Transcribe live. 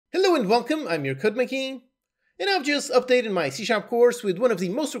Hello and welcome, I'm your Codemaking, and I've just updated my C# course with one of the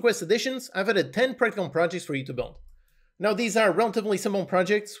most requested additions. I've added 10 practical projects for you to build. Now these are relatively simple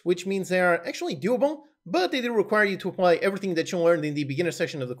projects, which means they are actually doable, but they do require you to apply everything that you learned in the beginner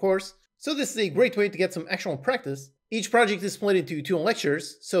section of the course, so this is a great way to get some actual practice. Each project is split into 2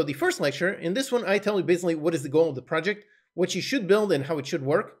 lectures, so the first lecture, in this one I tell you basically what is the goal of the project, what you should build and how it should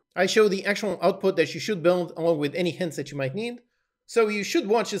work. I show the actual output that you should build along with any hints that you might need. So you should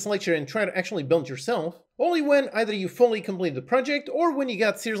watch this lecture and try to actually build yourself, only when either you fully complete the project or when you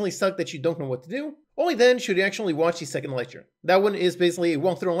got seriously stuck that you don't know what to do. Only then should you actually watch the second lecture. That one is basically a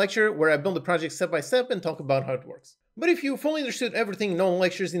walkthrough lecture where I build the project step by step and talk about how it works. But if you fully understood everything in all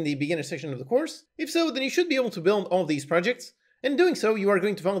lectures in the beginner section of the course, if so, then you should be able to build all of these projects, and in doing so you are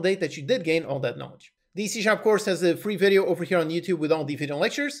going to validate that you did gain all that knowledge. The C# course has a free video over here on YouTube with all the video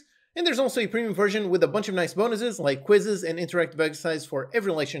lectures, and there's also a premium version with a bunch of nice bonuses like quizzes and interactive exercises for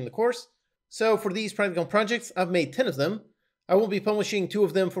every lecture in the course. So for these practical projects, I've made 10 of them. I will be publishing 2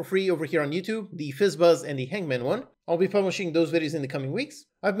 of them for free over here on YouTube, the FizzBuzz and the Hangman one. I'll be publishing those videos in the coming weeks.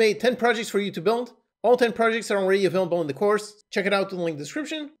 I've made 10 projects for you to build. All 10 projects are already available in the course. Check it out in the link in the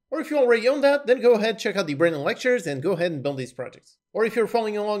description. Or if you already own that, then go ahead, check out the brand new lectures and go ahead and build these projects. Or if you're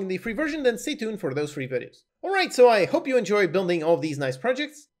following along in the free version, then stay tuned for those free videos. Alright, so I hope you enjoy building all of these nice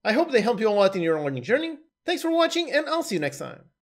projects. I hope they help you a lot in your learning journey. Thanks for watching, and I'll see you next time.